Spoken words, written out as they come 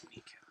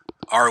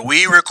Are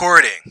we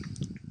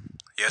recording?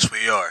 Yes,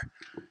 we are.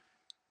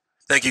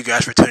 Thank you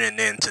guys for tuning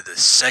in to the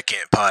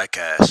second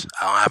podcast.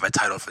 I don't have a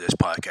title for this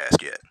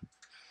podcast yet.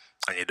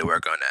 I need to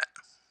work on that.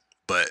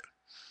 But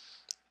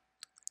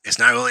it's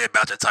not really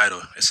about the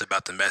title, it's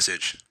about the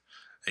message.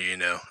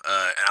 And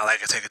I like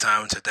to take the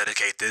time to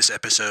dedicate this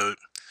episode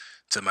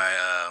to my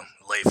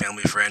late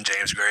family friend,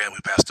 James Graham,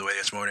 who passed away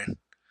this morning.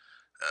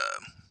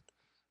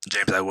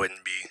 James, I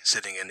wouldn't be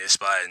sitting in this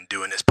spot and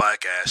doing this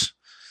podcast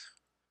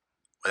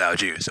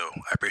without you, so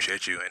I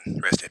appreciate you and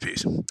rest in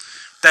peace.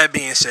 That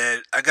being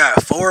said, I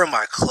got four of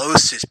my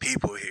closest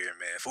people here,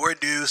 man. Four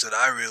dudes that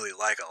I really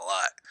like a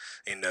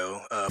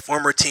lot.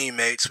 Former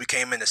teammates. We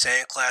came in the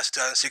same class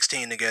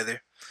 2016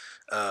 together.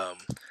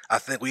 I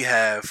think we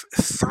have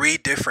three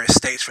different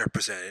states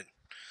represented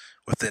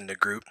within the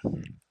group.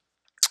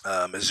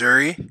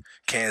 Missouri,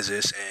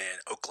 Kansas, and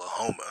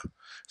Oklahoma.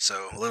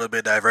 So a little bit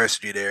of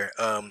diversity there.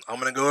 I'm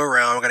going to go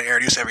around. I'm going to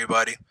introduce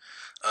everybody.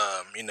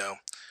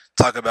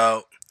 Talk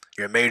about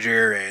your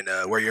major and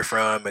where you're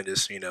from and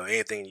just,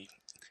 anything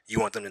you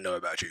want them to know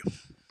about you.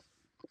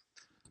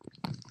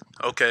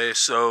 Okay,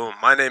 so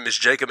my name is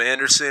Jacob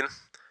Anderson.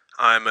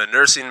 I'm a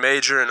nursing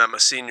major and I'm a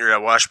senior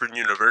at Washburn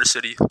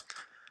University.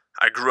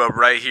 I grew up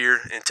right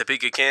here in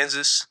Topeka,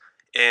 Kansas,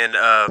 and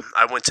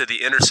I went to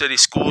the inner city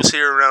schools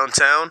here around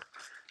town,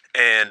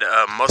 and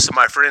most of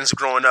my friends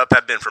growing up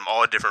have been from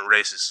all different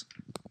races.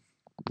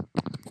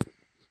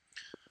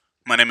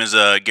 My name is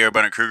Garrett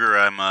Bunner Kruger.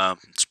 I'm a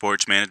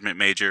sports management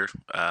major.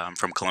 I'm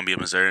from Columbia,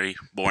 Missouri,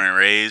 born and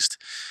raised.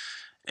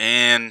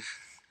 And,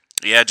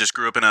 just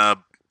grew up in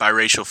a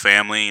biracial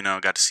family.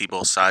 Got to see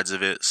both sides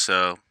of it.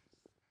 So,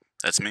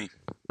 that's me.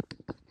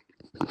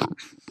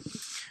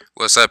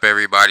 What's up,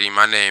 everybody?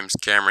 My name's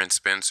Cameron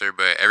Spencer,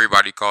 but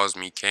everybody calls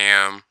me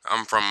Cam.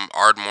 I'm from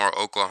Ardmore,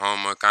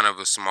 Oklahoma, kind of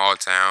a small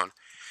town,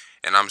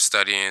 and I'm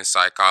studying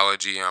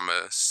psychology. I'm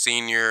a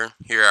senior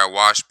here at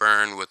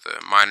Washburn with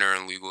a minor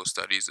in legal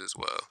studies as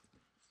well.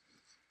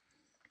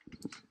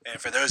 And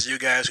for those of you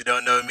guys who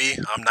don't know me,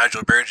 I'm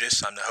Nigel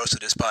Burgess. I'm the host of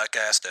this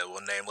podcast that we'll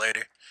name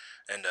later.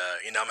 And,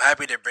 I'm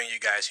happy to bring you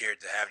guys here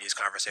to have these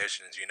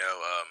conversations.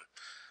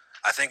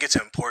 I think it's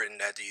important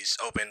that these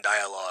open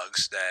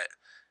dialogues that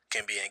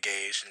can be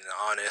engaged in an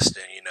honest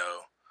and,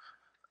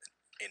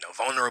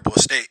 vulnerable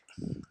state,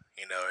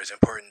 is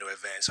important to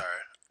advance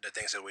the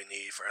things that we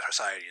need for our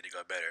society to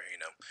go better,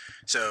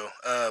 So,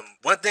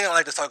 one thing I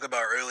like to talk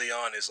about early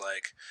on is,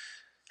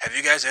 have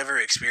you guys ever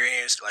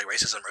experienced,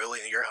 racism early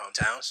in your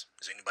hometowns?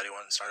 Does anybody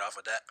want to start off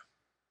with that?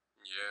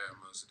 Yeah,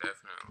 most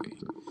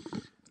definitely.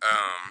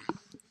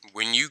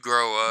 When you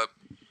grow up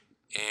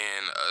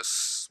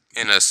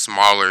in a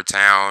smaller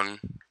town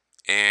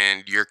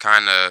and you're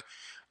kind of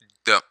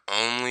the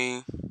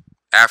only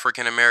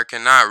African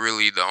American, not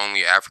really the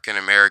only African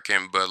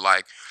American, but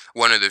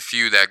one of the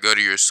few that go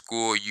to your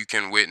school, you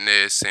can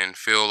witness and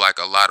feel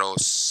a lot of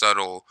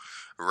subtle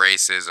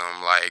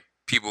racism.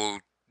 People,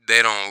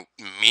 they don't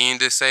mean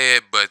to say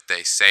it, but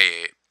they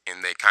say it,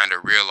 and they kind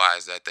of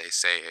realize that they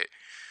say it.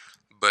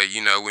 But,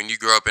 when you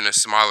grow up in a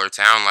smaller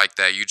town like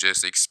that, you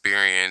just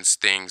experience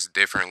things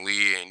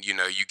differently, and,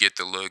 you get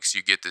the looks,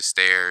 you get the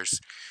stares,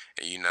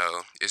 and,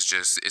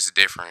 it's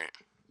different.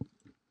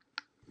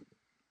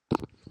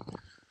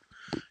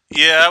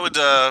 Yeah, I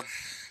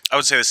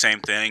would say the same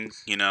thing.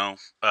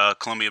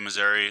 Columbia,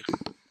 Missouri.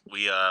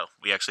 We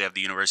actually have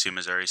the University of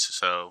Missouri,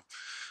 so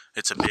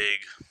it's a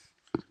big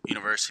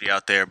university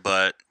out there.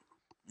 But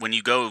when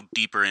you go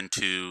deeper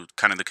into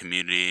kind of the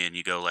community and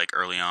you go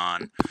early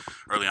on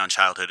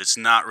childhood, it's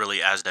not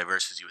really as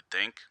diverse as you would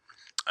think.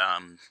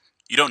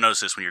 You don't notice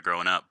this when you're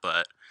growing up,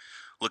 but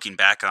looking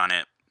back on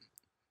it,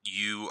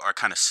 you are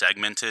kind of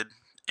segmented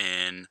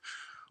in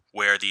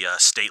where the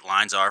state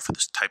lines are for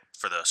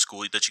the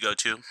school that you go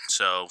to.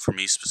 So for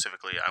me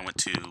specifically, I went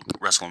to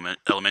Russell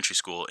Elementary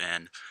School,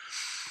 and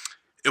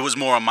it was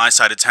more on my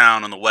side of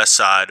town, on the west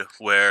side,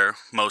 where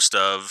most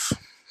of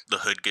the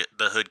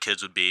hood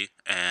kids would be,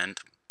 and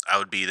I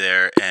would be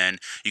there. And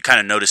you kind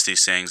of notice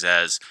these things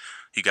as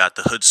you got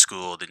the hood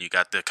school, then you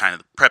got the kind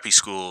of preppy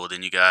school,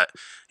 then you got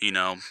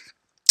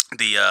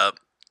the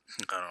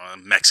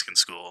Mexican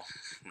school,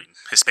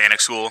 Hispanic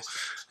school.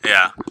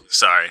 Yeah,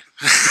 sorry.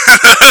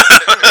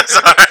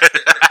 Sorry.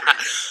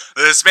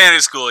 The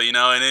Hispanic school,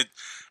 and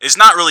it's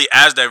not really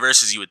as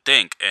diverse as you would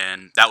think.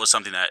 And that was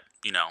something that,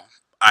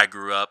 I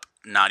grew up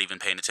not even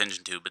paying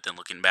attention to, but then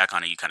looking back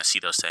on it, you kind of see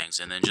those things.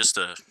 And then just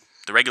the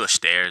regular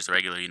stares, the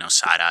regular,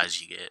 side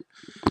eyes you get.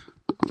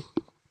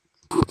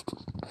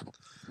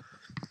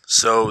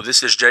 So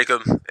this is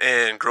Jacob,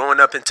 and growing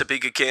up in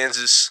Topeka,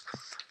 Kansas,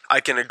 I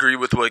can agree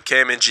with what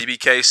Cam and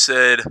GBK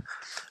said.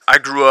 I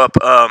grew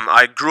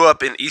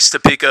up in East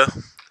Topeka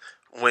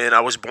when I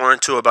was born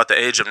to about the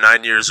age of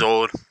 9 years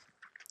old,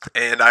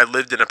 and I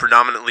lived in a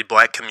predominantly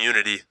black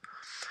community.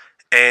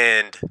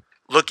 And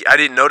I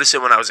didn't notice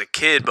it when I was a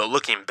kid, but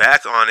looking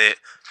back on it,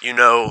 in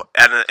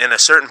a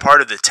certain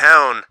part of the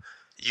town,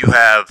 you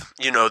have,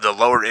 the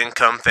lower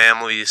income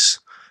families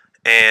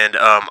and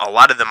a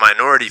lot of the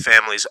minority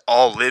families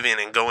all living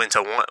and going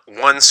to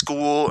one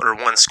school or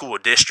one school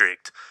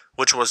district,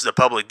 which was the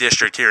public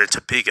district here in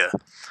Topeka.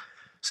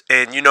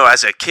 And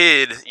as a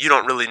kid, you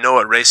don't really know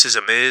what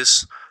racism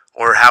is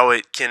or how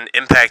it can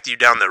impact you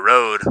down the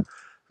road.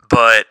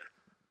 But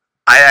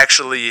I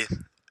actually,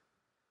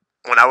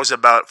 when I was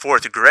about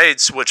fourth grade,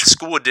 switched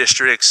school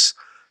districts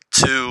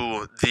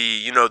to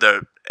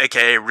the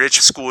AKA rich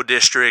school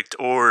district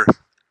or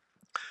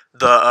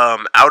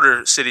the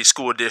outer city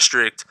school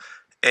district.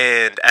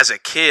 And as a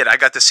kid, I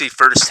got to see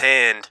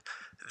firsthand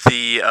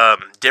the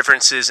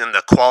differences in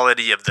the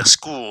quality of the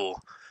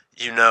school.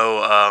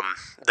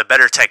 The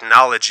better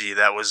technology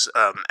that was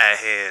at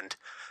hand,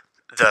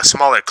 the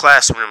smaller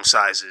classroom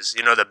sizes,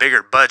 the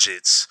bigger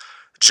budgets,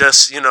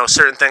 just,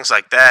 certain things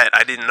like that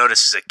I didn't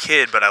notice as a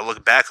kid, but I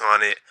look back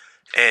on it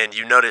and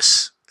you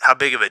notice how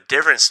big of a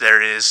difference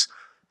there is,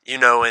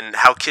 and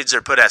how kids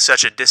are put at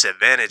such a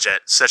disadvantage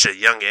at such a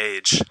young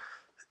age,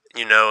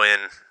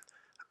 and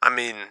I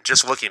mean,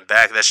 just looking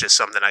back, that's just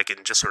something I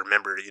can just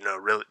remember,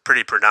 really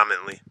pretty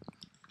predominantly.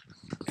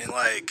 And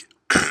like,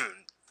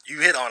 you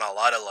hit on a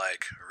lot of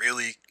like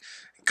really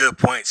good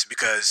points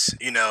because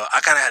I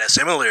kind of had a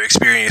similar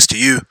experience to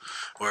you,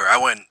 where I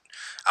went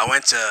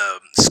to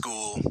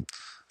school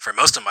for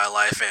most of my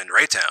life in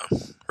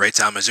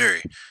Raytown,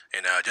 Missouri,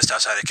 and just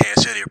outside of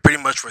Kansas City,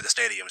 pretty much where the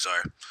stadiums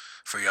are.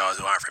 For y'all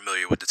who aren't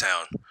familiar with the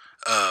town,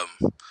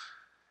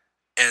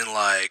 and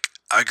like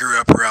I grew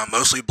up around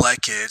mostly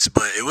black kids,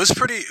 but it was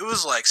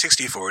like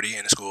 60-40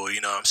 in the school. You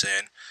know what I'm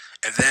saying?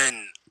 And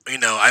then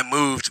I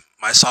moved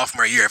my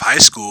sophomore year of high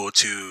school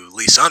to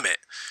Lee Summit,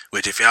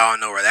 which if y'all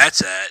don't know where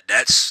that's at,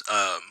 that's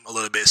a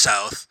little bit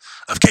south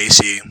of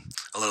KC,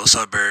 a little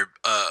suburb,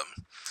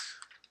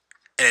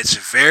 and it's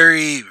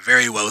very,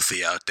 very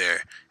wealthy out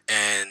there.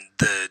 And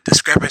the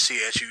discrepancy,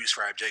 as you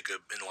described,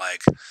 Jacob, in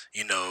like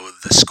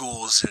the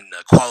schools and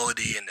the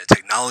quality and the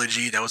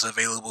technology that was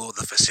available,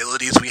 the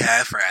facilities we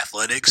have for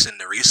athletics and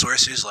the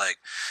resources. Like,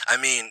 I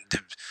mean,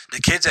 the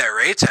kids at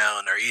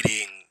Raytown are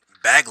eating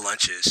bag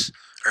lunches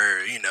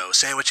or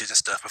sandwiches and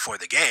stuff before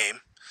the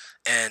game,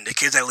 and the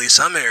kids at Lee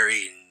Summit are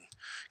eating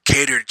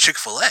catered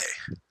Chick-fil-A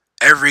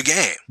every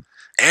game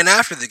and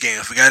after the game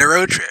if we got a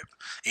road trip.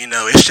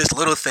 It's just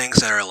little things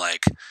that are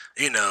like,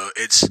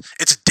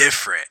 it's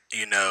different,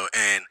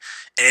 and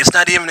it's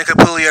not even a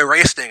completely a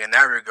race thing in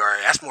that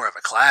regard. That's more of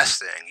a class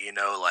thing,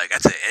 like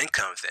that's an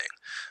income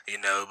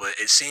thing, but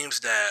it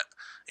seems that,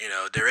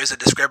 there is a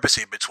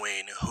discrepancy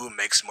between who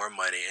makes more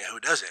money and who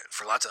doesn't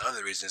for lots of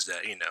other reasons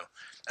that,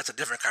 that's a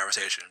different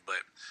conversation.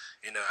 But,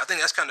 I think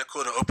that's kind of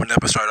cool to open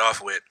up and start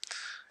off with,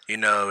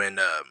 and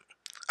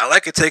I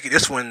like to take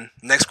this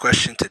next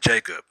question to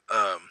Jacob.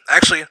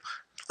 Actually,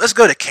 let's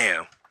go to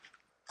Cam.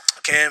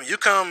 Cam, you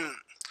come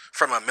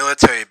from a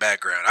military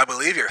background. I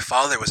believe your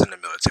father was in the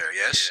military,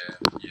 yes?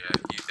 Yeah,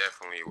 he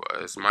definitely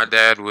was. My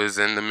dad was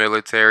in the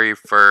military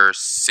for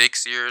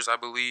 6 years, I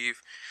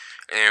believe,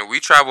 and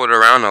we traveled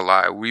around a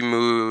lot. We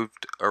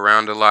moved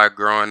around a lot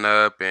growing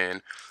up,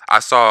 and I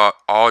saw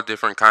all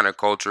different kind of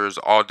cultures,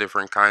 all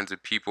different kinds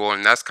of people,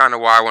 and that's kind of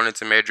why I wanted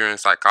to major in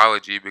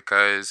psychology,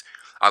 because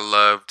I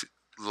loved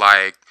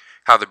like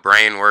how the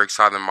brain works,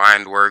 how the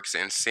mind works,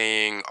 and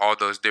seeing all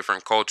those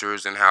different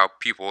cultures and how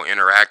people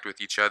interact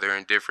with each other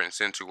in different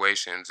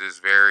situations is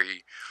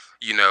very,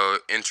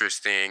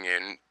 interesting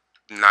and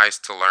nice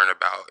to learn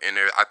about. And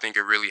I think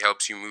it really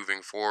helps you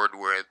moving forward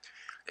with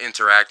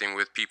interacting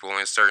with people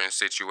in certain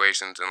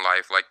situations in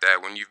life like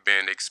that when you've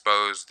been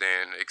exposed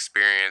and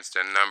experienced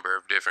a number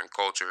of different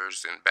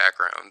cultures and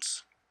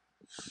backgrounds.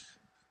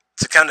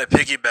 To kind of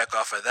piggyback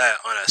off of that,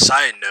 on a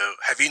side note,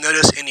 have you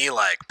noticed any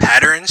like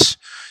patterns,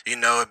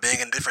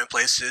 being in different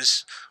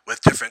places with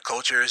different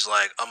cultures,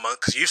 like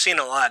because you've seen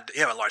a lot,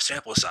 you have a large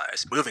sample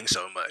size, moving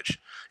so much,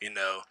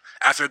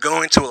 after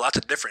going to lots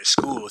of different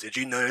schools, did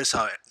you notice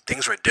how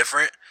things were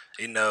different,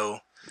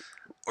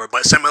 or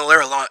but similar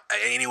along,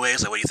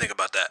 anyways? Like, what do you think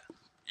about that?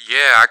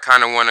 Yeah, I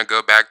kind of want to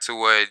go back to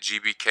what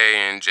GBK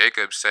and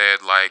Jacob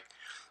said, like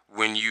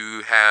when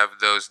you have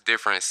those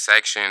different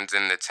sections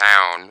in the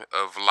town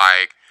of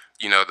like,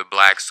 the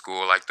black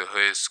school, like the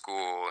hood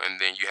school, and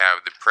then you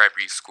have the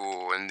preppy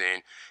school, and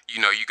then,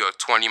 you go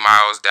 20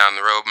 miles down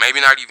the road,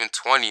 maybe not even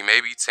 20,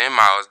 maybe 10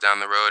 miles down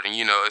the road, and,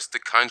 it's the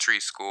country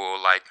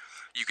school. Like,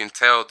 you can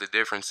tell the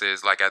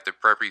differences, like at the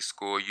preppy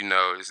school,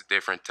 it's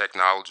different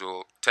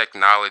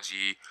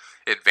technology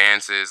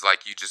advances,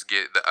 like you just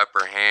get the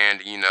upper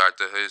hand, at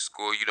the hood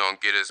school, you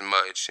don't get as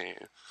much,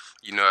 and,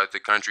 at the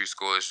country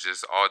school, it's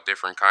just all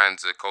different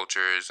kinds of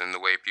cultures and the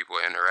way people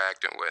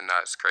interact and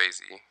whatnot. It's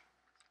crazy.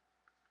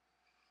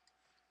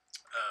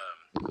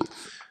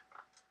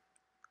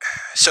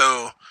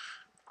 So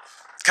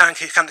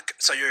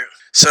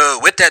so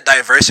with that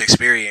diverse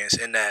experience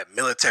and that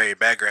military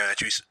background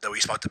that we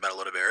spoke about a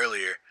little bit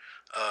earlier,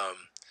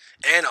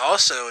 and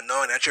also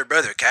knowing that your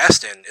brother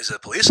Caston is a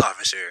police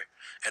officer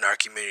in our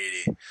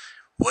community,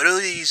 what are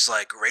these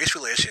like race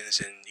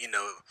relations and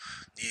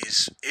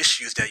these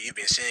issues that you've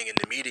been seeing in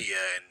the media,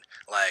 and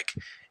like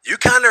you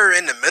kind of are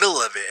in the middle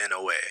of it in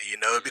a way,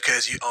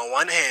 because you, on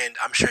one hand,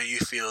 I'm sure you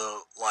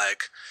feel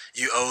like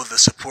you owe the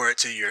support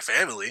to your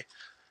family,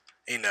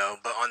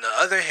 But on the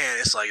other hand,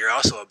 it's like you're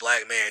also a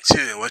black man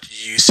too, and what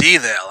you see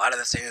that a lot of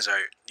the things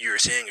you're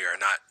seeing are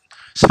not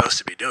supposed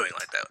to be doing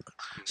like that.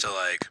 So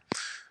like,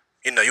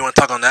 you want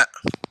to talk on that?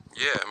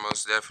 Yeah,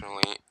 most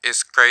definitely.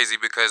 It's crazy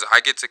because I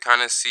get to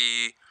kind of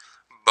see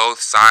both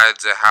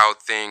sides of how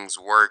things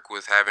work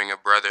with having a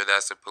brother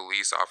that's a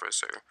police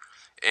officer.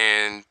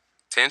 And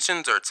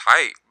tensions are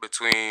tight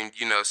between,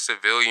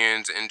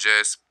 civilians and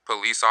just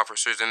police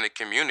officers in the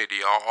community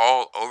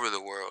all over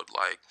the world.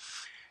 Like,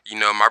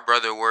 my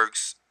brother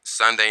works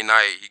Sunday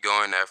night. He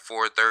go in at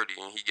 4:30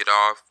 and he get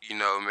off,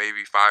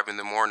 maybe 5 in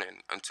the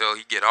morning until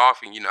he get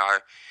off. And, I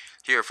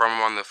hear from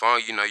him on the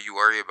phone, you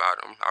worry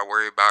about him. I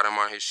worry about him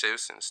on his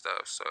shifts and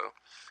stuff. So,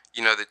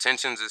 the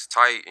tensions is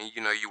tight and,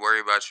 you worry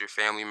about your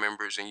family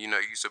members and, you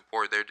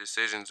support their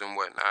decisions and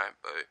whatnot.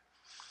 But,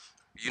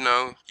 you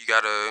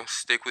got to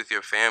stick with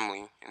your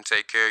family and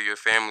take care of your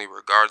family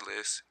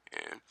regardless.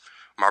 And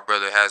my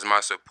brother has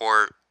my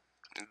support.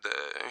 The,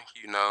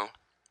 you know,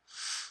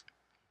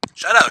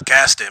 Shout out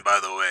Caston, by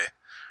the way.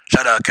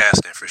 Shout out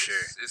Caston for sure.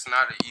 it's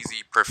not an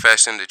easy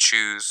profession to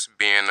choose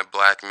being a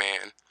black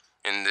man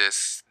in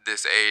this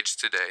age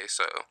today.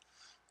 So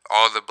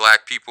all the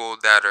black people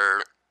that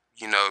are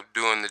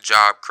doing the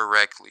job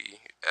correctly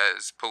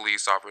as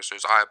police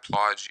officers, I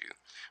applaud you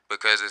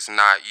because it's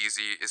not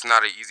easy. It's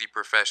not an easy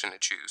profession to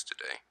choose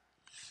today.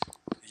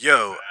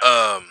 Yo,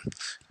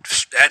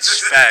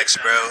 that's facts,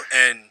 bro.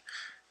 And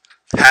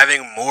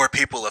having more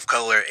people of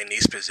color in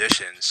these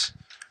positions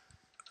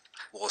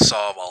will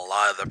solve a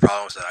lot of the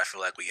problems that I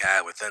feel like we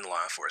have within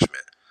law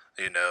enforcement.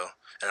 And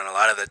a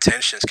lot of the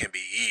tensions can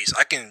be eased.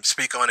 I can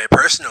speak on it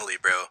personally,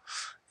 bro.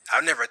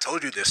 I've never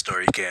told you this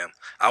story, Cam.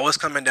 I was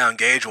coming down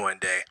Gage one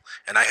day,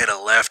 and I hit a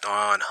left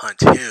on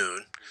Huntoon,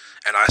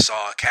 and I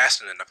saw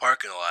Caston in the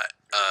parking lot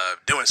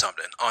doing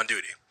something on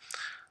duty.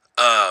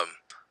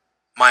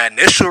 My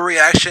initial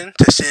reaction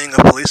to seeing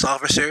a police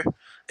officer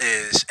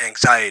is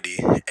anxiety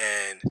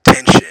and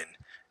tension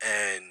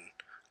and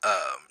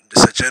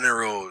just a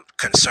general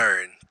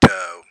concern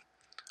to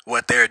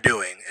what they're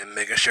doing and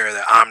making sure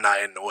that I'm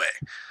not in the way.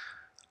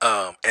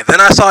 And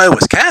then I saw it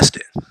was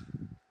Caston,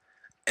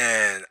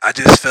 and I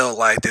just felt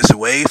like this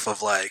wave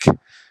of like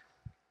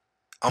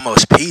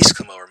almost peace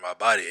come over my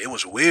body. It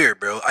was weird,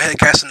 bro. I had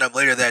Caston up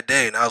later that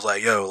day, and I was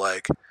like, yo,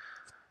 like,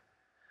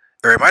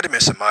 or it might have been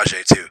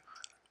Samaje too.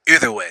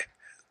 Either way,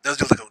 those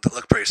do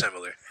look pretty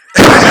similar.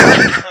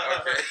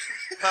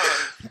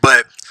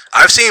 But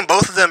I've seen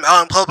both of them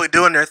out in public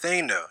doing their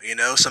thing, though.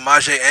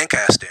 Samaje and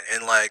Caston,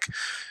 and like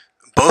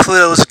both of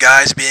those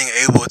guys being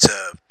able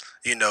to,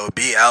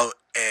 be out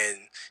and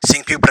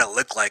seeing people that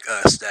look like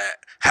us, that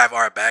have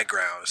our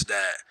backgrounds,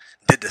 that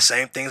did the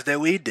same things that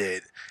we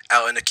did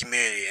out in the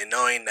community, and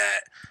knowing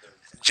that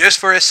just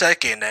for a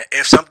second, that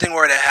if something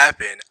were to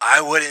happen,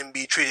 I wouldn't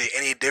be treated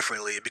any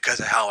differently because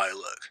of how I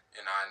look.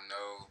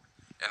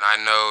 And I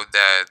know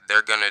that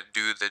they're gonna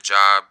do the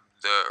job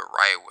the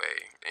right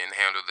way and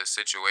handle the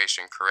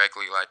situation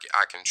correctly. Like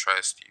I can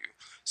trust you.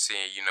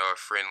 Seeing a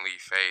friendly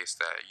face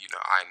that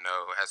I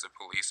know as a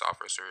police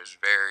officer is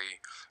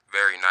very,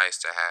 very nice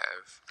to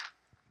have.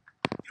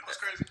 You know what's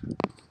crazy?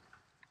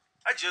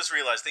 I just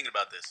realized thinking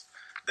about this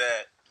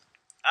that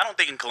I don't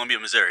think in Columbia,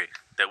 Missouri,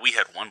 that we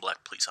had one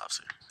black police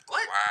officer.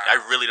 What? I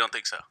Wow. really don't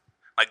think so.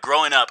 Like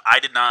growing up, I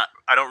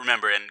don't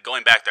remember, and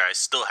going back there, I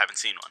still haven't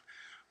seen one.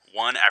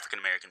 One African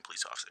American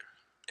police officer.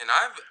 And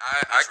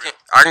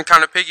I can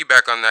kind of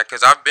piggyback on that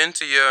because I've been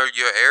to your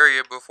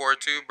area before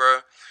too,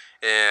 bro.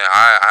 And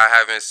I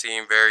haven't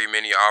seen very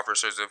many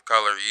officers of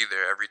color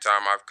either. Every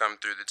time I've come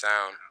through the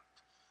town.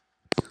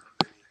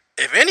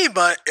 If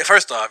anybody,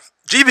 first off,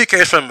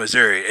 GBK is from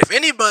Missouri.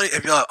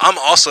 If y'all, I'm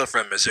also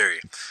from Missouri.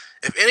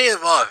 If any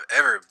of y'all have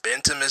ever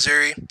been to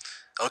Missouri,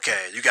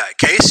 okay, you got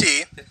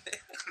KC,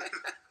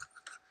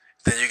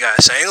 then you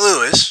got St.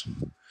 Louis,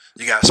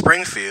 you got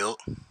Springfield,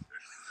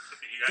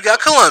 you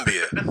got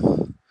Columbia.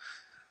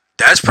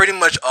 That's pretty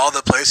much all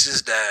the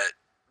places that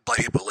black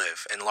people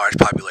live in large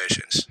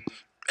populations.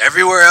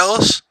 Everywhere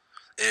else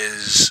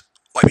is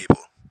white people.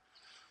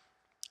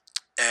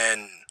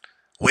 And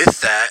with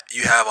that,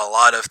 you have a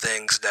lot of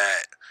things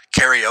that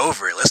carry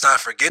over. Let's not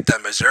forget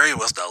that Missouri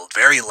was the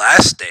very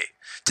last state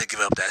to give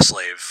up that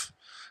slave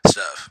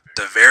stuff.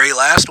 The very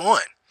last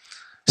one.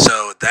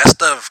 So that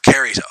stuff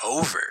carries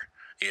over,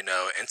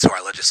 into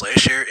our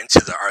legislature,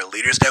 into our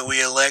leaders that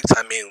we elect.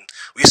 I mean,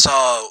 we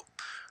saw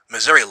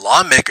Missouri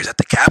lawmakers at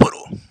the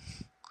Capitol.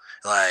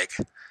 Like,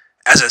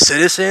 as a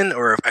citizen,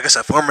 or I guess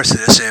a former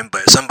citizen,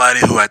 but somebody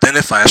who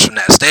identifies from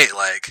that state,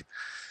 like,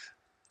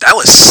 that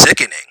was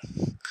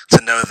sickening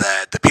to know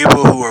that the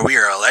people we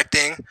are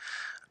electing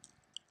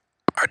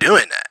are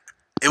doing that.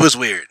 It was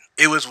weird.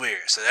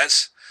 So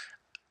that's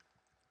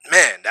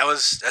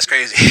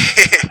crazy.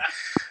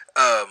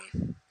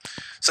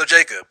 So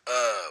Jacob,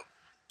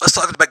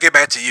 get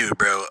back to you,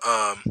 bro.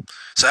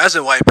 So as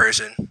a white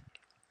person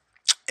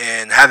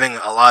and having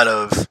a lot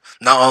of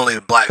not only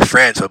black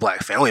friends but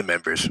black family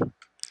members,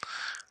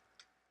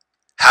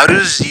 how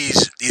does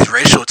these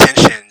racial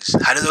tensions,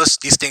 how do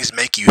these things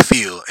make you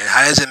feel, and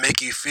how does it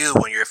make you feel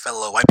when your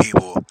fellow white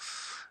people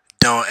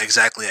don't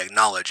exactly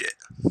acknowledge it.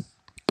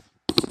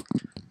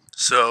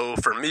 So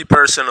for me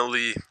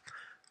personally,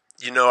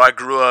 I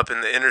grew up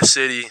in the inner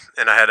city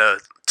and I had a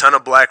ton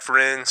of black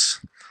friends.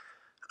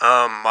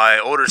 My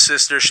older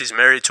sister, she's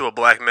married to a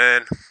black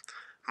man.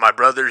 My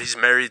brother, he's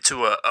married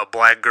to a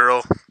black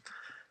girl.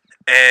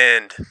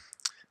 And,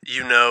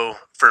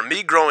 for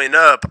me growing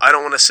up, I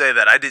don't want to say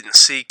that I didn't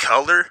see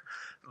color,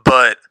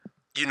 but,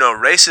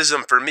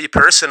 racism for me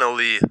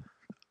personally,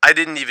 I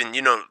didn't even,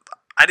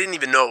 I didn't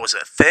even know it was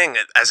a thing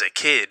as a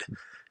kid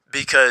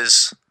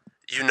because,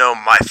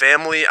 my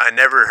family, I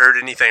never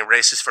heard anything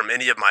racist from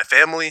any of my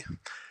family.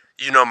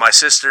 My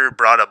sister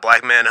brought a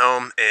black man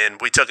home and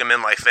we took him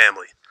in like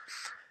family.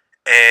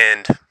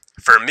 And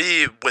for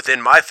me,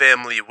 within my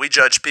family, we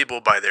judge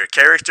people by their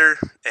character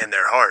and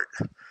their heart.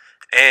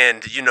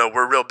 And,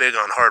 we're real big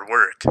on hard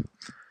work.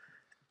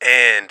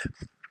 And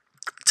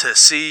to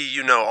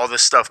see, all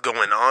this stuff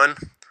going on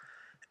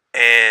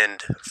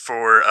and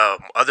for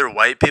other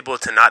white people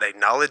to not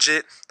acknowledge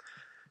it,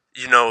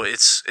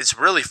 it's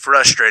really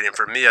frustrating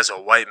for me as a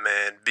white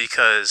man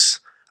because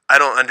I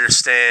don't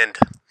understand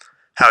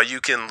how you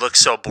can look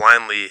so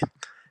blindly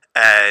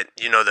at,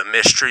 the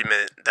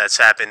mistreatment that's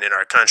happened in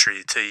our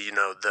country to,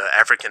 the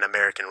African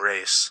American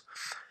race.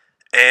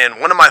 And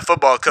one of my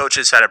football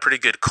coaches had a pretty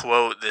good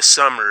quote this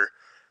summer,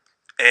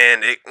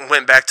 and it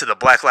went back to the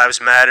Black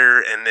Lives Matter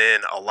and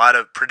then a lot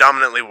of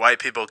predominantly white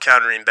people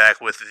countering back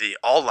with the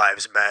All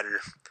Lives Matter.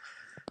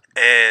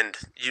 And,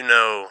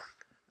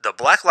 the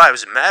Black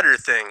Lives Matter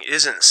thing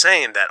isn't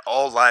saying that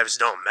all lives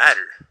don't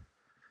matter.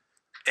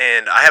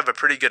 And I have a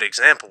pretty good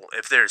example.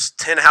 If there's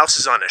 10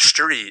 houses on a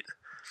street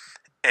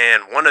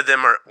and one of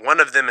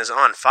them is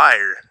on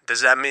fire,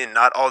 does that mean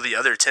not all the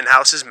other 10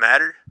 houses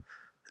matter?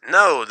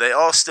 No, they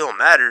all still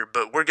matter,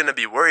 but we're going to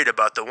be worried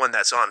about the one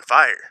that's on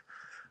fire.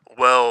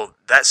 Well,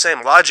 that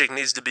same logic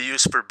needs to be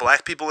used for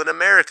black people in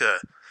America.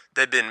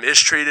 They've been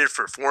mistreated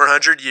for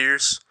 400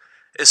 years.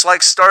 It's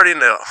like starting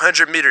a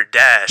 100-meter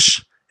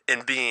dash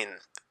and being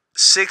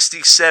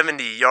 60,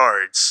 70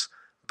 yards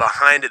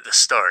behind at the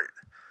start.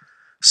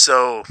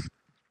 So,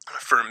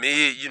 for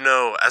me,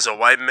 as a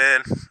white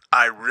man,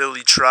 I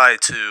really try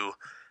to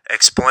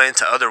explain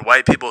to other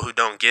white people who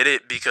don't get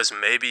it because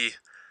maybe,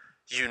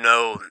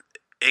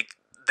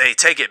 they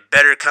take it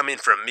better coming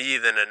from me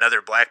than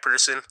another black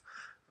person.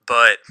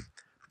 But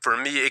for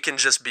me, it can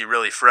just be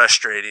really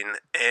frustrating.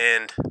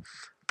 And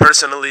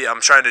personally,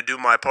 I'm trying to do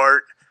my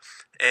part.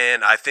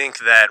 And I think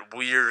that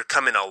we're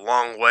coming a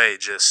long way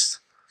just,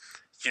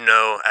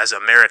 as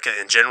America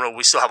in general.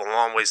 We still have a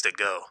long ways to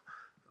go.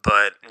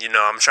 But,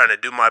 I'm trying to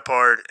do my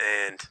part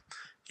and,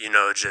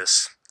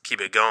 just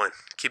keep it going.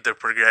 Keep the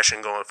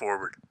progression going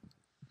forward.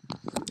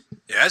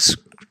 Yeah, that's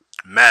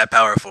mad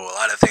powerful. A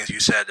lot of things you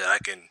said that I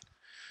can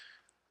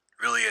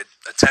really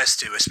attest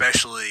to,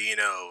 especially,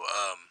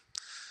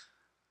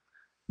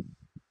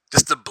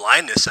 just the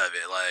blindness of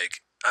it.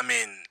 Like, I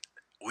mean,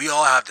 we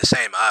all have the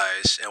same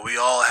eyes and we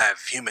all have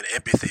human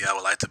empathy, I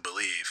would like to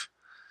believe.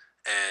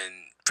 And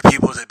for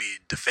people to be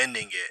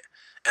defending it,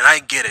 and I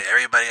get it,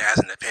 everybody has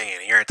an opinion,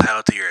 and you're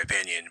entitled to your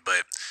opinion,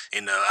 but,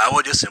 I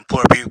would just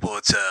implore people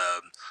to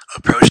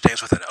approach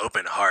things with an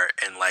open heart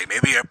and, like,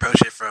 maybe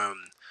approach it from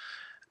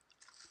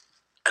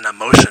an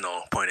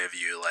emotional point of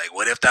view. Like,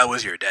 what if that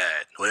was your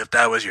dad? What if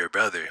that was your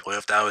brother? What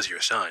if that was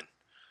your son?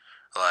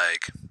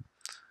 Like,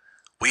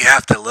 we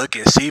have to look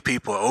and see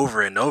people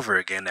over and over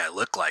again that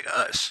look like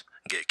us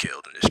get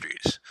killed in the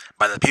streets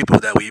by the people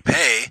that we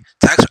pay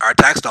our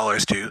tax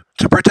dollars to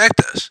protect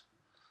us.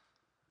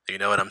 You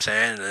know what I'm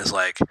saying? And it's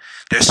like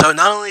there's so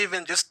not only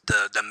even just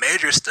the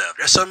major stuff.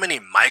 There's so many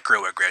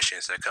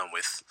microaggressions that come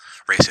with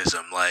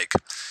racism. Like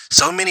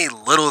so many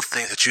little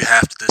things that you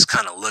have to just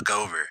kind of look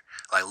over.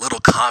 Like little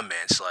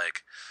comments.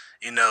 Like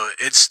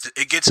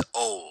it gets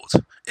old.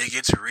 It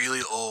gets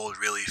really old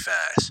really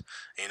fast.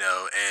 And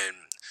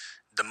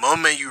the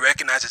moment you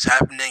recognize it's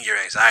happening, your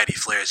anxiety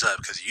flares up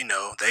because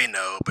they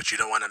know, but you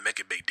don't want to make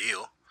a big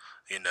deal.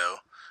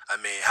 I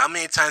mean, how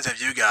many times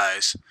have you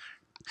guys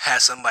had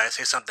somebody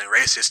say something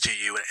racist to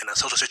you in a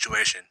social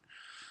situation,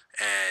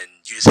 and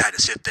you just had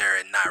to sit there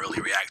and not really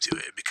react to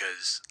it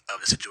because of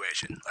the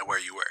situation, like where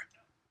you were?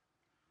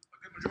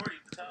 A good majority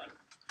of the time.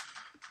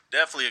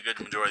 Definitely a good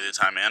majority of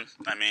the time, man.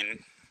 I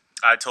mean,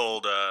 I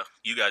told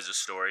you guys this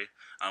story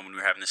when we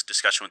were having this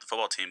discussion with the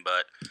football team,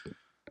 but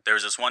there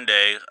was this one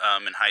day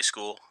in high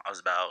school. I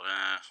was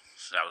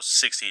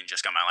 16,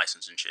 just got my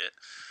license and shit.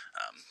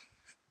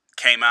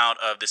 Came out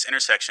of this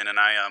intersection, and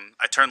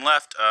I turned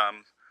left,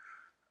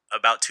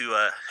 about to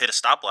hit a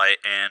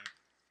stoplight, and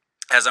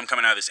as I'm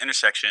coming out of this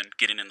intersection,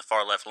 getting in the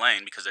far left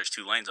lane because there's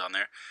two lanes on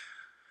there,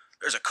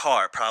 there's a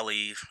car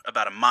probably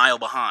about a mile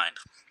behind,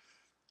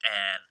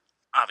 and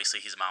obviously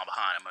he's a mile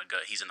behind. I'm gonna go.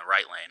 He's in the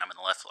right lane. I'm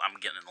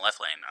getting in the left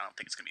lane. I don't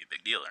think it's gonna be a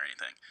big deal or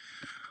anything.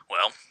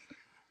 Well,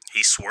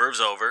 he swerves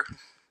over,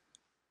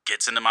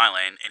 gets into my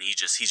lane, and he's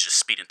just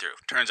speeding through.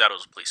 Turns out it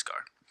was a police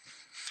car.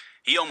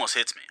 He almost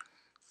hits me,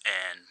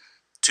 and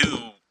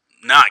to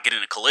not get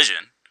in a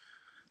collision,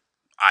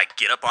 I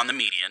get up on the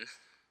median,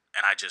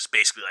 and I just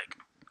basically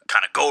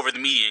kind of go over the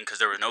median because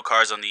there were no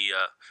cars on the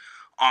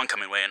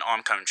oncoming way and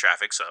oncoming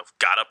traffic. So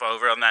got up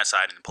over on that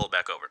side and pulled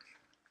back over.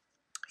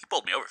 He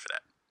pulled me over for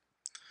that.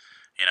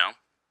 You know,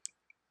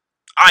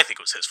 I think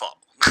it was his fault.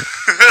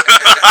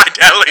 I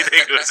definitely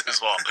think it was his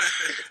fault.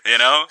 You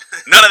know,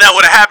 none of that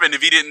would have happened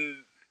if he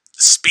didn't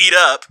speed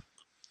up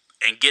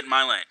and get in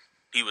my lane.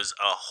 He was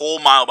a whole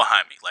mile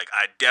behind me. Like,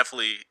 I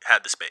definitely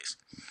had the space.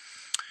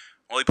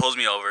 Well, he pulls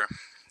me over.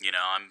 You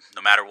know,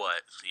 no matter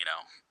what, you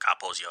know, cop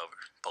pulls you over,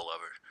 pull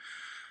over.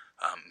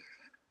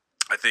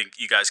 I think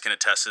you guys can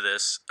attest to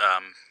this.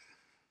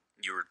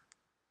 You were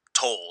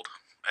told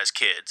as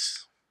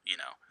kids, you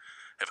know,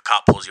 if a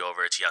cop pulls you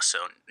over, it's yes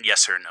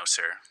sir, no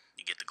sir.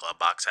 You get the glove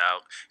box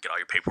out, get all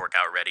your paperwork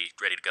out ready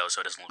to go, so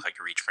it doesn't look like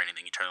you're reaching for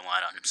anything. You turn the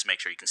light on, just make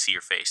sure you can see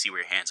your face, see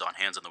where your hands on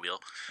the wheel,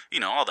 you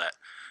know, all that.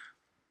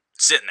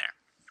 Sitting there.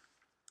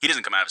 He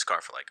doesn't come out of his car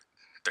for like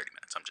 30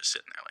 minutes. I'm just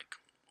sitting there like,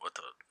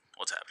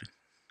 what's happening?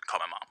 Call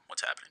my mom.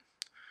 What's happening?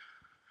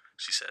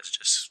 She says,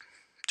 just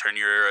turn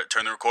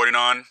the recording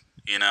on,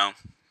 you know,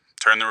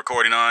 turn the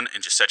recording on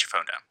and just set your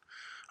phone down.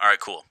 All right,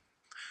 cool.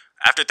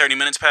 After 30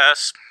 minutes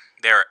pass,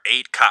 there are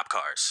 8 cop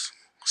cars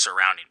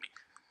surrounding me.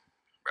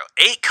 Bro,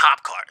 8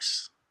 cop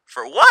cars.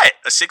 For what?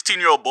 A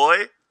 16-year-old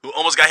boy who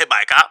almost got hit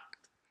by a cop?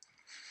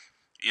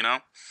 You know?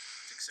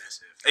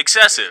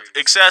 Excessive.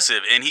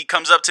 And he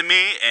comes up to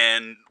me,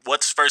 and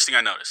what's the first thing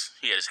I notice?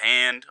 He had his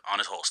hand on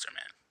his holster,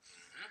 man.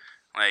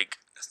 Mm-hmm. Like,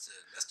 that's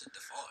the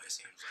default, it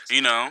seems like.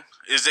 You know,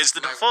 it's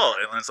the default.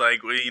 And it's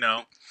like, you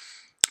know,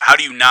 how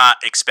do you not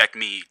expect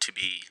me to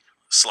be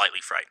slightly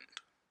frightened?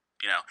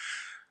 You know?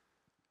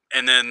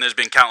 And then there's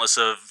been countless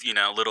of, you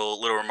know, little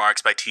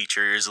remarks by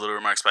teachers, little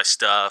remarks by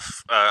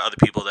other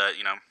people that,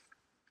 you know,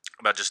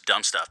 about just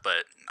dumb stuff,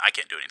 but I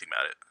can't do anything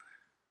about it,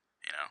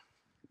 you know.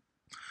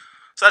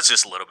 So that's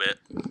just a little bit.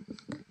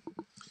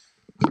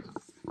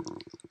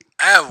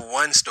 I have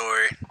one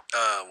story.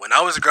 When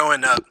I was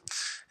growing up,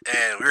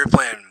 and I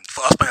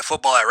was playing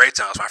football at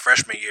Raytown. It was my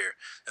freshman year.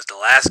 It's the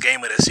last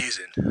game of the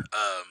season.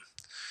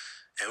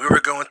 And we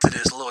were going to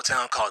this little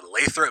town called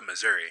Lathrop,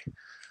 Missouri.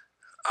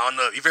 I don't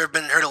know if you've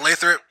ever heard of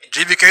Lathrop.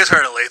 GBK's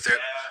heard of Lathrop.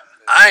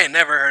 I ain't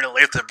never heard of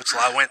Lathrop until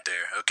I went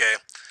there, okay?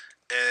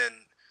 And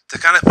to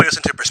kind of put this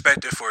into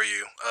perspective for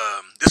you,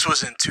 this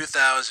was in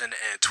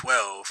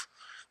 2012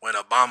 when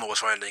Obama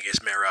was running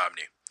against Mitt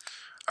Romney.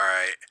 All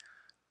right.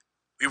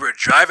 We were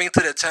driving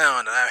to the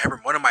town, and I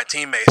remember one of my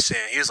teammates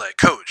saying, he was like,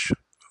 Coach,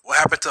 what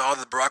happened to all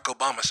the Barack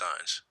Obama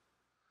signs?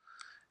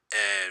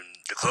 And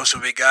the closer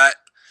we got,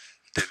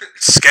 the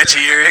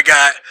sketchier it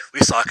got. We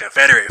saw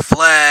Confederate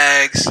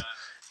flags.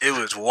 It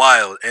was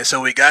wild. And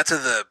so we got to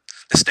the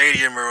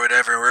stadium or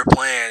whatever, and we're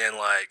playing, and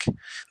like,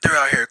 they're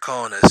out here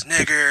calling us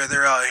nigger.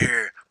 They're out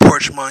here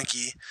porch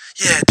monkey.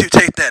 Yeah, dude,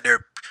 take that.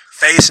 They're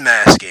face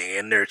masking,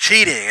 and they're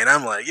cheating. And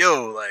I'm like,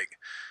 yo, like,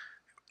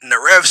 and the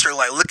refs are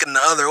like looking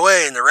the other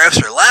way, and the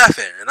refs are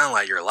laughing. And I'm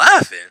like, you're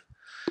laughing?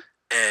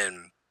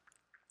 And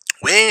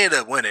we ended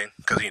up winning,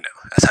 because, you know,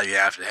 that's how you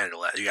have to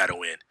handle that. You got to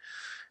win.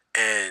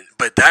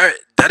 But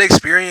that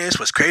experience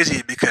was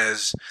crazy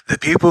because the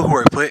people who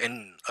were put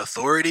in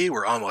authority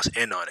were almost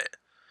in on it.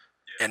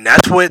 And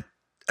that's what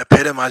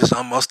epitomizes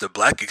almost the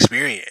black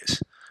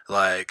experience.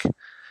 Like,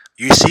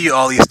 you see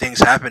all these things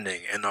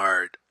happening in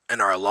our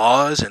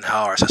laws and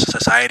how our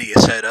society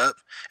is set up,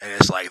 and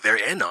it's like they're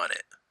in on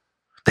it.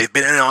 They've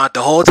been in on it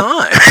the whole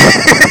time.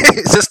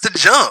 It's just a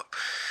jump.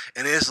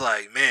 And it's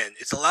like, man,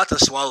 it's a lot to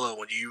swallow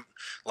when you,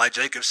 like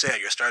Jacob said,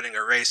 you're starting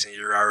a race and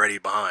you're already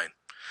behind.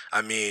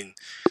 I mean,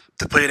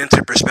 to put it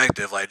into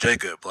perspective, like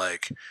Jacob,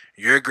 like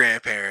your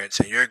grandparents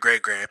and your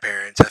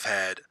great-grandparents have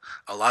had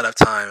a lot of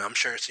time. I'm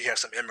sure you have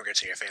some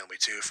immigrants in your family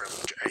too from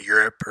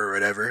Europe or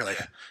whatever.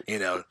 Like, you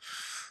know,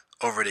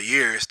 over the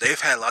years, they've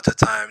had lots of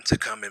time to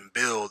come and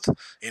build,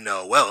 you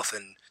know, wealth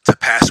and to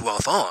pass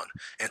wealth on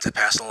and to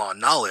pass along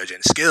knowledge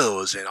and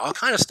skills and all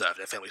kind of stuff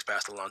that families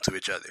passed along to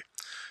each other.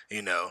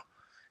 You know,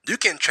 you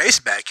can trace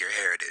back your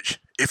heritage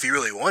if you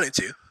really wanted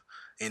to.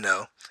 You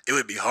know, it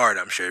would be hard,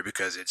 I'm sure,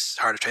 because it's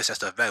hard to trace that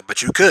stuff back,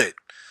 but you could.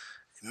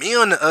 Me,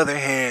 on the other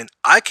hand,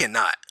 I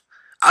cannot.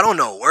 I don't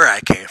know where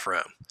I came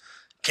from.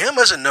 Cam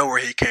doesn't know where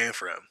he came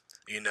from.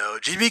 You know,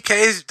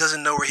 GBK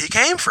doesn't know where he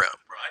came from.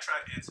 Bro, I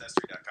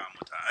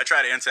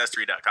tried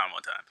Ancestry.com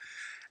one time.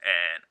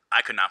 And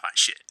I could not find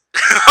shit.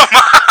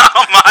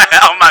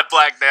 on my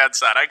black dad's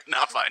side, I could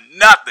not find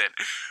nothing.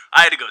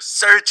 I had to go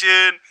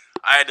searching.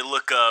 I had to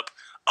look up,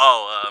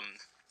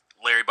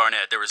 Larry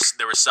Barnett. There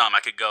was some I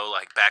could go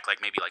like back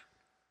like maybe like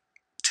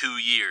 2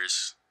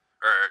 years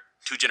or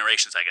 2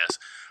 generations, I guess.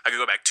 I could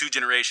go back 2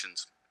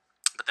 generations,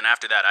 but then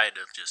after that, I had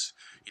to just,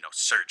 you know,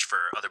 search for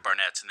other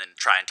Barnetts and then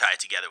try and tie it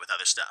together with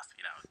other stuff,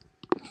 you know.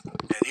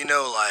 And you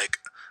know, like,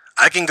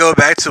 I can go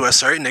back to a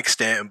certain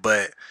extent,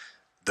 but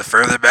the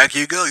further back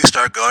you go, you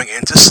start going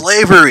into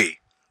slavery,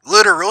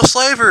 literal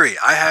slavery.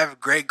 I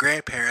have great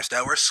grandparents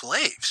that were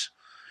slaves.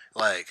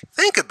 Like,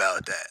 think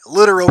about that,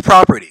 literal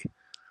property.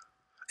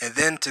 And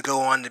then to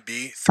go on to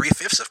be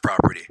 3/5 of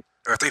property,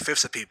 or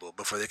 3/5 of people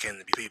before they came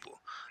to be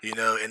people, you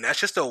know, and that's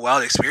just a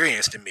wild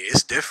experience to me.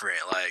 It's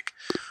different. Like,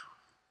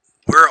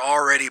 we're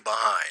already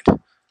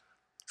behind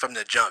from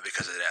the jump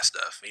because of that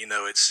stuff.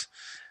 It's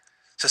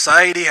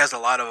society has a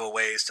lot of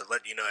ways to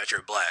let you know that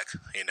you're black.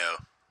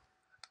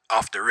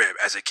 Off the rip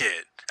as a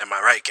kid. Am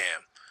I right,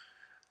 Cam?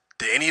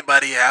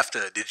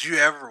 Did you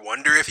ever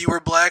wonder if you were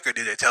black, or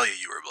did they tell you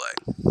you were black?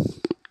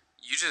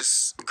 You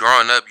just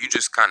growing up, you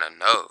just kind of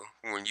know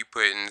when you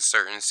put in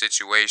certain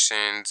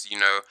situations.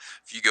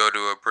 If you go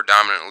to a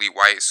predominantly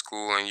white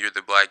school and you're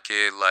the black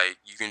kid, like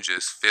you can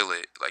just feel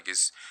it. Like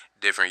it's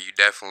different. You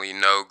definitely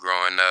know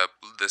growing up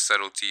the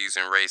subtleties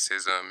and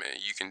racism,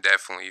 and you can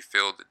definitely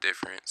feel the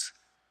difference.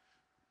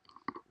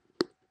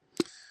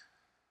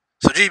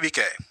 So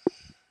GBK,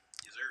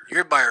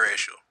 you're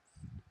biracial.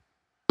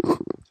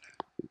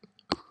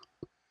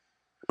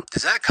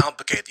 Does that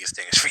complicate these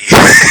things for you?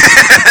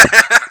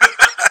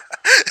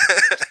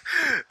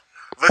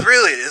 But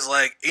really, it's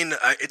like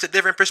it's a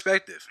different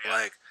perspective.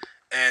 Yeah.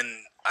 And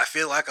I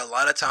feel like a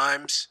lot of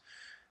times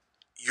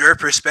your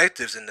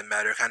perspectives in the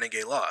matter kind of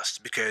get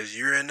lost because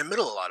you're in the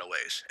middle a lot of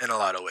ways.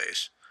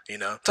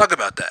 Talk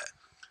about that.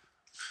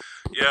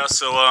 Yeah,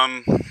 so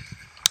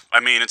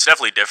it's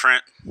definitely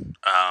different.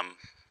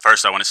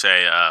 First, I want to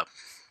say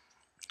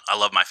I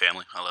love my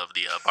family. I love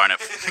the Barnett,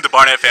 the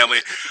Barnett family,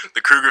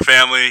 the Kruger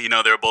family.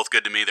 They're both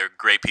good to me. They're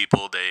great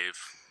people. They've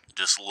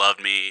just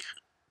loved me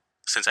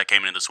since I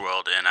came into this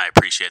world, and I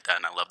appreciate that,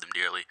 and I love them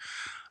dearly.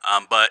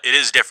 But it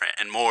is different,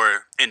 and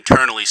more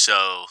internally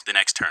so than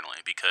externally,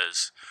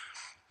 because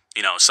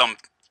some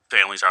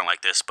families aren't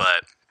like this,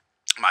 but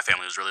my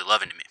family was really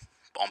loving to me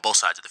on both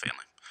sides of the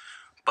family.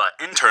 But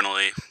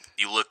internally,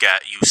 you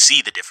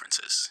see the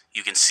differences.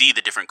 You can see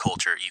the different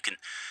culture. You can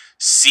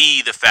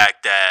see the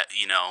fact that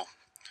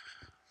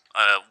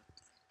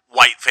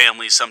white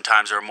families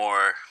sometimes are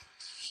more.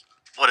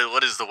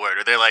 What is the word?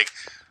 Are they're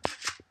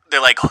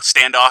like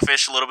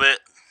standoffish a little bit,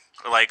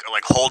 or like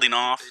holding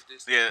off.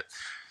 Yeah,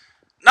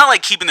 not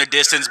like keeping their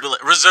distance, but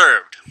like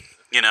reserved.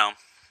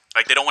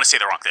 Like they don't want to say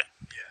the wrong thing.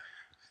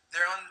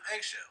 They're on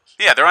eggshells.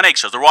 Yeah, they're on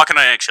eggshells. They're walking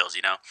on eggshells.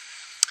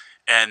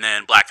 And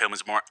then black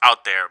families are more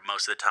out there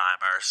most of the time,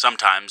 or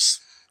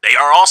sometimes they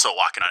are also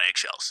walking on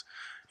eggshells.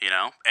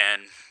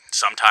 And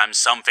sometimes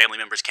some family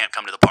members can't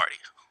come to the party.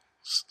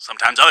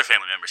 Sometimes other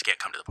family members can't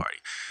come to the party.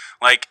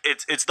 Like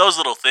it's those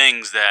little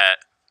things that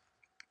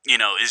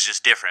is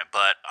just different.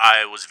 But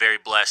I was very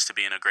blessed to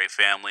be in a great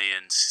family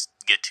and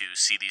get to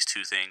see these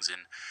two things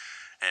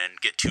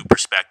and get two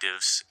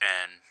perspectives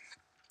and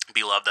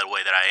be loved that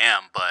way that I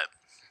am. But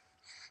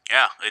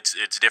yeah,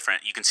 it's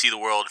different. You can see the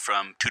world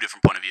from two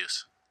different point of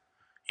views.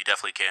 You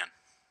definitely can.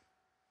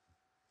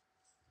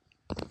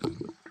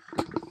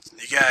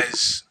 You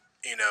guys,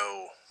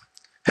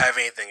 have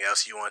anything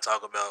else you want to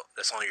talk about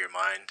that's on your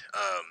mind?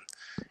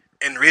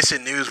 In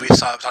recent news, we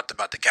talked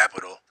about the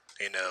Capitol.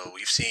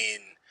 We've seen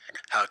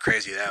how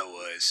crazy that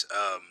was.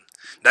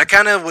 That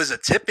kind of was a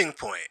tipping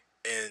point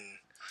in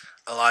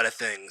a lot of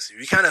things.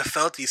 We kind of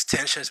felt these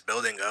tensions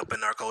building up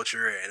in our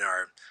culture and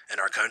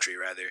our country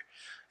rather,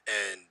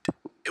 and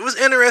it was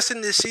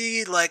interesting to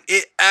see like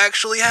it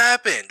actually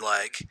happened.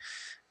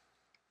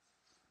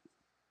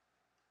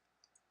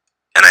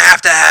 And I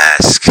have to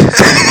ask.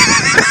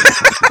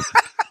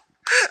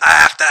 I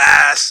have to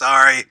ask.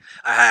 Sorry,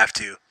 I have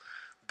to.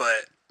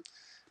 But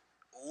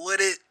would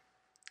it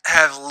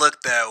have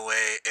looked that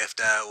way if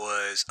that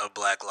was a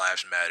Black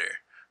Lives Matter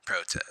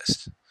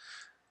protest?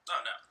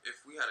 Oh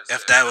no.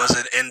 If that was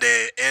an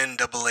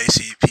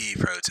NAACP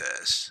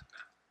protest?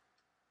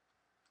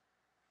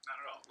 Not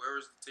at all. Where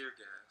was the tear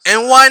gas?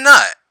 And why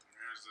not?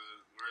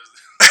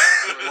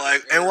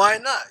 Where's And why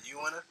not? You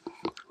wanna?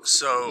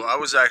 So I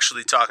was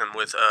actually talking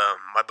with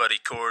my buddy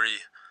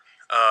Corey.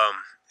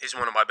 He's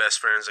one of my best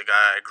friends, a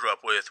guy I grew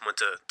up with, went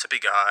to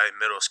Topeka High,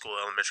 middle school,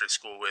 elementary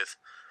school with.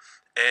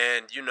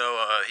 And, he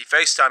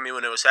FaceTimed me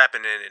when it was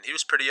happening, and he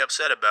was pretty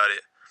upset about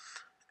it.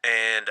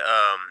 And,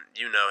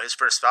 his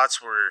first thoughts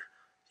were,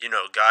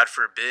 God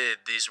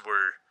forbid these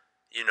were,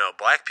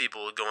 black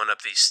people going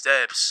up these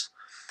steps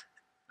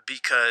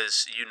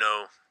because,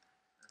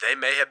 they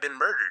may have been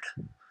murdered.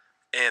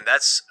 And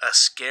that's a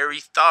scary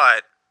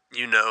thought,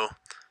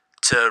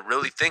 to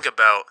really think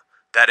about,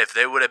 that if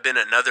they would have been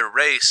another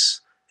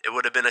race, it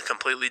would have been a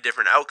completely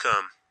different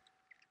outcome.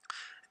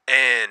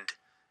 And,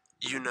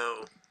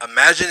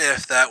 Imagine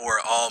if that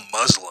were all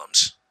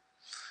Muslims.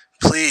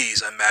 Please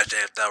imagine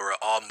if that were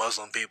all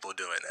Muslim people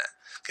doing that.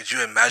 Could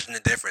you imagine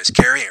the difference?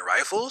 Carrying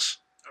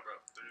rifles? Oh, bro,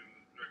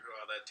 they're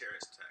all that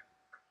terrorist attack.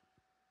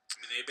 I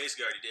mean, they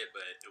basically already did,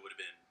 but it would have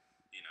been,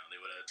 they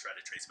would have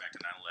tried to trace back to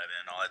 9/11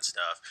 and all that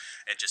stuff,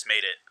 and just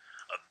made it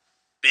a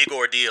big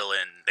ordeal,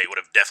 and they would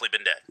have definitely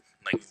been dead.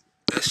 Like,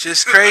 It's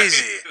just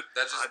crazy.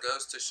 That just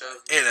goes to show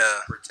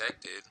who's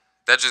protected.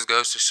 That just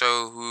goes to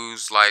show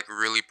who's like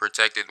really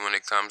protected when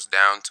it comes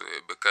down to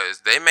it,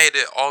 because they made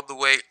it all the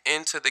way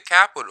into the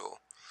Capitol,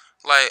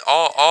 like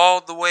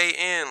all the way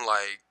in,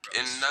 like,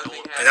 and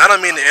nothing. And I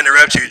don't mean to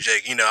interrupt you,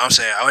 Jake. I'm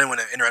saying I don't want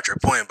to interrupt your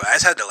point, but I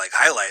just had to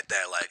highlight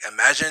that.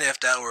 Imagine if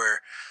that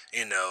were,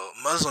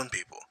 Muslim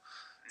people.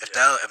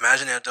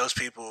 Imagine if those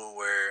people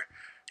were,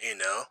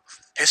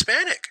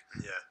 Hispanic.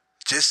 Yeah.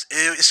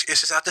 it's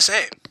just not the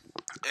same.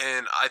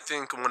 And I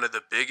think one of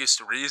the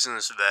biggest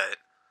reasons that,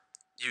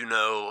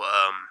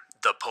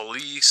 the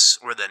police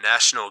or the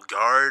National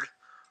Guard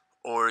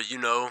or,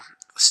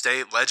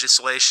 state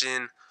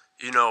legislation,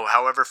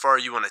 however far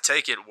you want to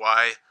take it,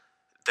 why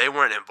they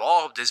weren't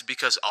involved is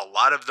because a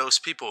lot of those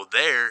people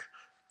there,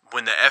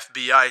 when the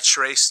FBI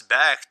traced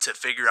back to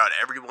figure out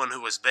everyone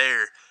who was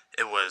there,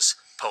 it was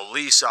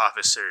police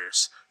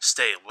officers,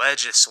 state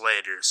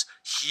legislators,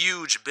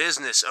 huge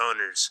business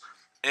owners.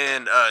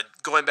 And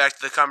going back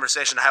to the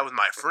conversation I had with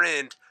my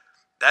friend,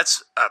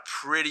 that's a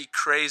pretty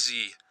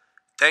crazy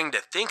thing to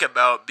think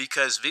about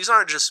because these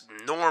aren't just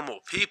normal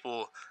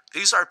people.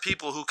 These are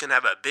people who can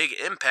have a big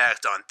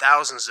impact on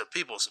thousands of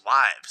people's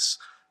lives.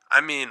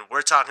 I mean,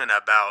 we're talking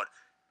about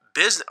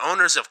business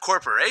owners of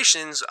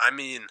corporations. I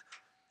mean,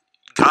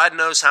 God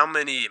knows how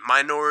many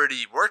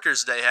minority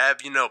workers they have.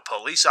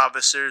 Police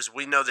officers.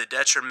 We know the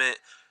detriment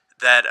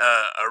that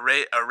a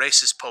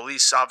racist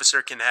police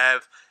officer can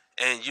have,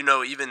 and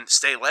even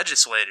state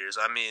legislators.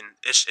 I mean,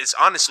 it's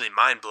honestly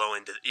mind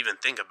blowing to even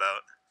think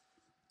about.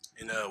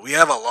 We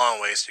have a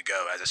long ways to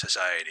go as a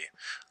society.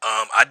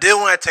 I did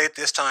want to take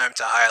this time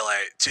to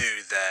highlight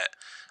too that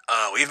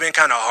we've been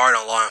kind of hard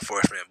on law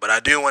enforcement, but I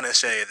do want to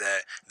say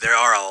that there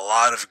are a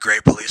lot of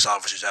great police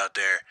officers out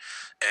there,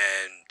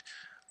 and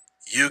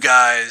you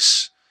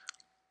guys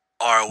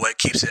are what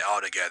keeps it all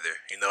together.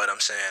 You know what I'm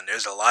saying?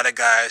 There's a lot of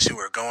guys who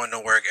are going to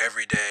work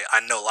every day. I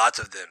know lots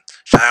of them.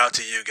 Shout out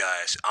to you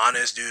guys,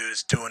 honest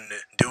dudes doing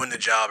the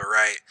job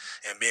right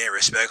and being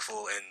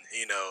respectful. And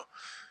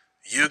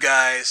you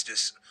guys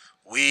just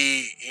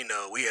we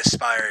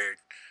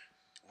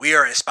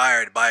are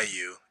inspired by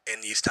you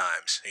in these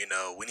times.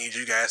 We need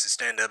you guys to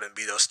stand up and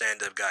be those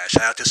stand up guys.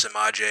 Shout out to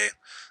Samaje.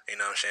 You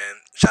know what I'm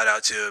saying? Shout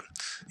out to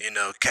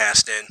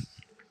Caston.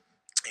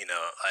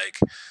 Like,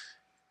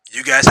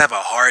 you guys have a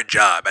hard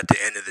job at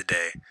the end of the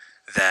day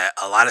that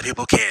a lot of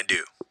people can't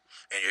do.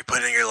 And you're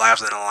putting your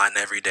lives on the line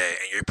every day,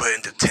 and you're put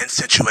into tense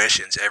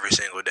situations every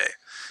single day.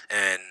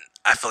 And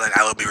I feel like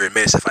I would be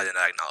remiss if I did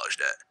not acknowledge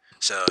that.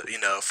 So,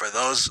 for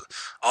those,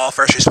 all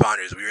first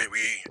responders, we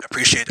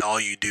appreciate all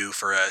you do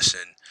for us,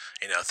 and,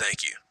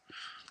 thank you.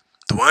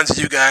 The ones of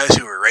you guys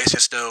who are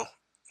racist, though,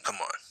 come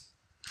on.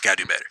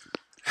 Gotta do better.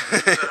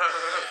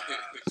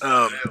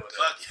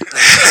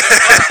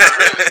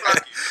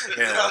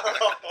 Yeah.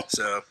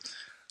 So,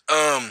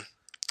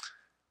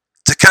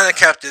 to kind of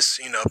cap this,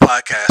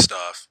 podcast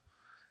off,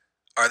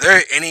 are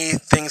there any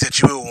things that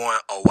you would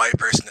want a white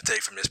person to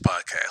take from this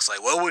podcast?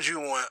 Like, what would you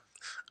want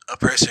a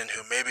person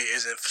who maybe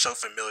isn't so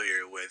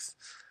familiar with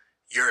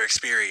your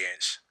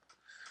experience?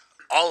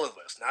 All of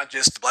us, not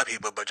just the black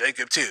people, but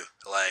Jacob too.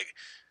 Like,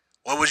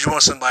 what would you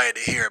want somebody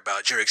to hear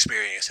about your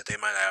experience that they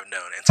might not have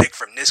known and take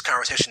from this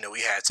conversation that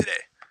we had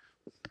today?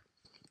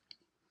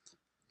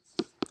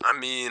 I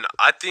mean,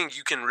 I think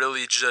you can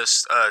really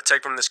just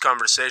take from this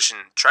conversation,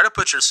 try to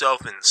put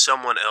yourself in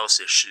someone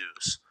else's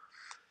shoes.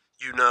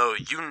 You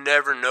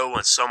never know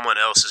what someone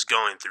else is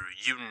going through.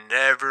 You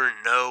never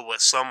know what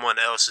someone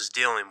else is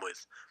dealing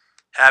with.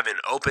 Have an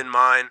open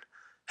mind,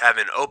 have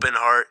an open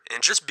heart,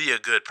 and just be a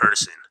good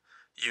person.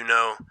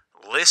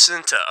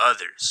 Listen to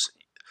others.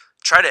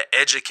 Try to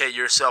educate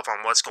yourself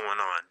on what's going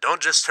on.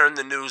 Don't just turn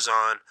the news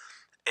on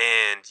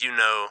and,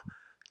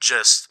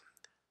 just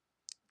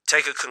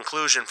take a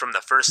conclusion from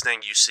the first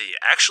thing you see.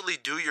 Actually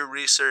do your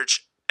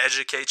research,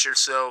 educate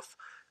yourself,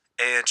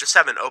 and just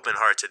have an open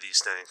heart to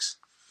these things.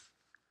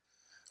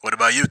 What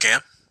about you,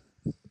 Cam?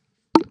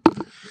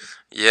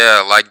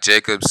 Yeah, like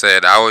Jacob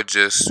said, I would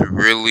just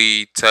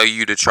really tell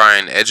you to try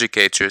and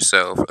educate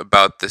yourself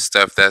about the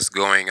stuff that's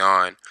going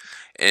on.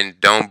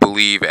 And don't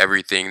believe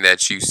everything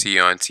that you see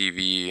on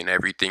TV and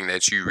everything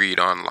that you read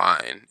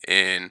online.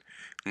 And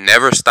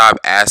never stop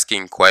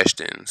asking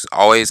questions.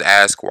 Always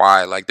ask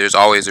why. Like, there's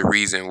always a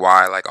reason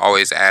why. Like,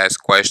 always ask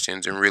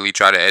questions and really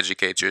try to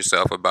educate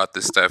yourself about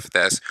the stuff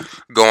that's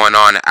going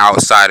on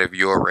outside of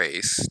your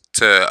race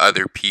to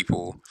other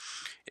people.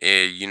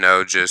 And,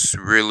 just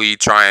really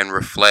try and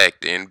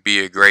reflect and be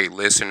a great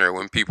listener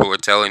when people are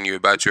telling you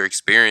about your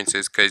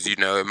experiences because, it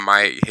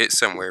might hit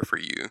somewhere for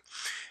you.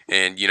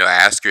 And,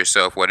 ask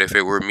yourself, what if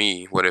it were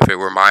me? What if it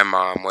were my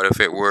mom? What if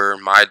it were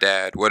my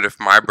dad? What if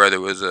my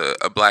brother was a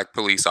black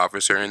police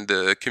officer in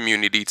the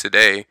community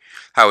today?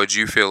 How would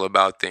you feel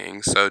about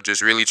things? So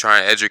just really try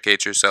and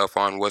educate yourself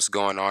on what's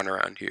going on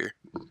around here.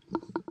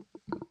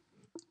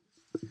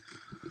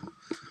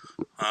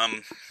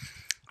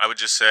 I would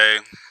just say,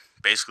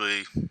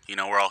 basically,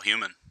 we're all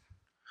human.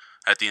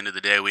 At the end of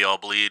the day, we all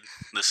bleed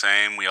the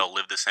same. We all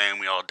live the same.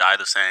 We all die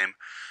the same.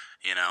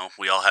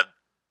 We all have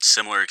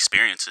similar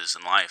experiences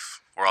in life.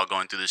 We're all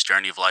going through this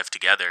journey of life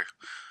together.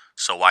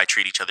 So why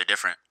treat each other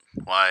different?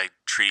 Why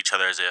treat each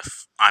other as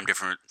if I'm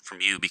different from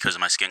you because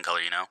of my skin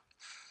color,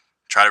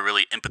 Try to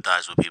really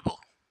empathize with people.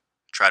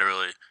 Try to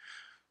really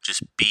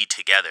just be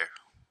together.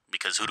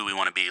 Because who do we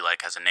want to be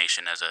like as a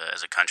nation, as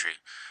a country,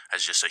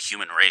 as just a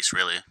human race,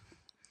 really?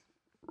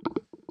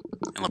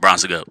 And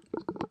LeBron's the GOAT.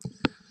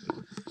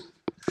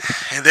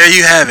 And there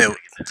you have it.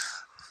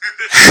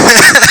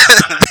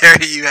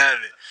 There you have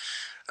it.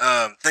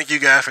 Thank you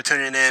guys for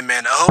tuning in,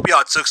 man. I hope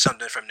y'all took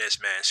something from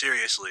this, man.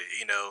 Seriously,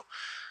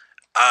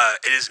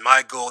 it is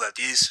my goal that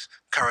these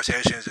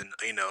conversations and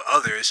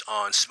others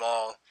on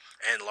small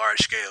and large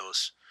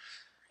scales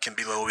can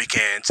be what we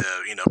can to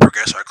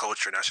progress our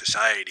culture and our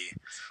society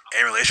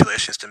and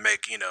relations to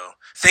make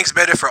things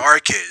better for our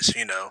kids,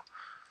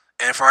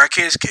 and for our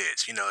kids'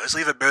 kids. Let's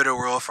leave a better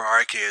world for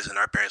our kids than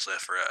our parents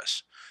left for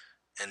us,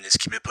 and just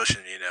keep it pushing.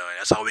 And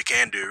that's all we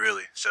can do,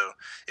 really. So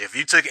if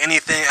you took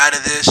anything out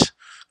of this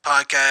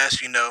podcast,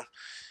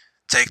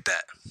 take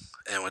that.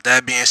 And with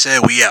that being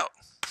said, we out.